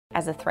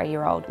As a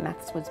 3-year-old,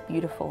 maths was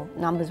beautiful,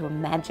 numbers were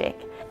magic.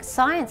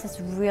 Science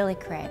is really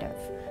creative,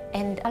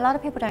 and a lot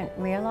of people don't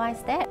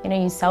realise that. You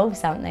know, you solve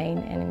something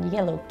and you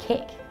get a little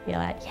kick. You're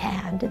like,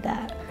 yeah, I did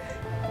that.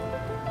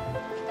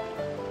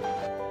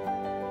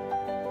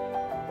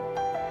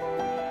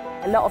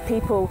 A lot of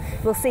people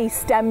will see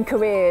STEM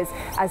careers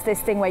as this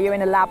thing where you're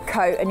in a lab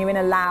coat and you're in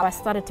a lab. I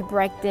started to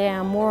break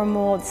down more and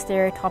more the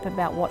stereotype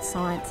about what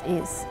science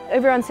is.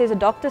 Everyone says a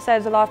doctor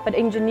saves a life, but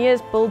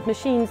engineers build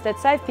machines that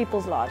save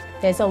people's lives.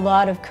 There's a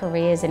lot of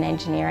careers in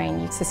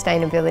engineering.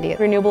 Sustainability,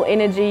 renewable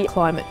energy,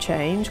 climate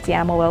change, the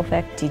animal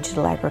welfare,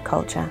 Digital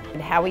agriculture.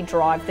 And how we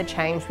drive the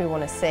change we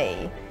want to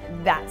see,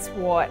 that's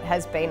what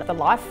has been the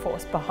life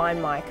force behind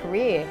my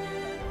career.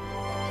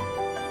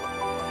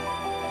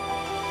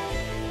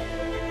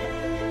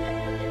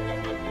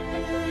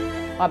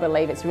 I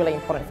believe it's really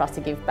important for us to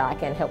give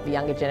back and help the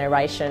younger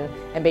generation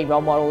and be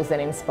role models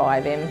and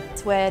inspire them.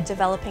 We're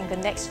developing the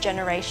next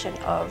generation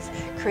of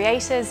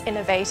creators,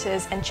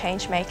 innovators and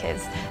change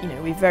makers. You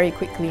know, we very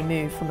quickly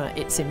moved from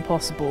it's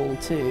impossible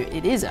to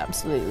it is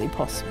absolutely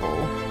possible.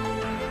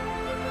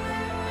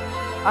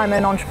 I'm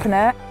an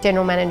entrepreneur.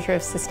 General Manager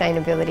of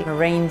Sustainability.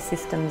 Marine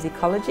Systems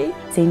Ecology.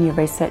 Senior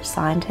Research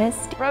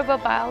Scientist.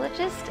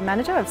 Robobiologist.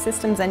 Manager of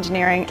Systems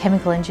Engineering.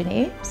 Chemical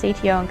engineer,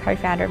 CTO and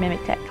co-founder of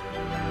Mimic Tech.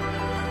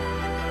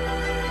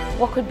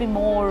 What could be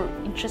more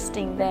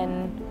interesting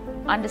than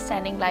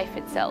understanding life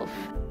itself?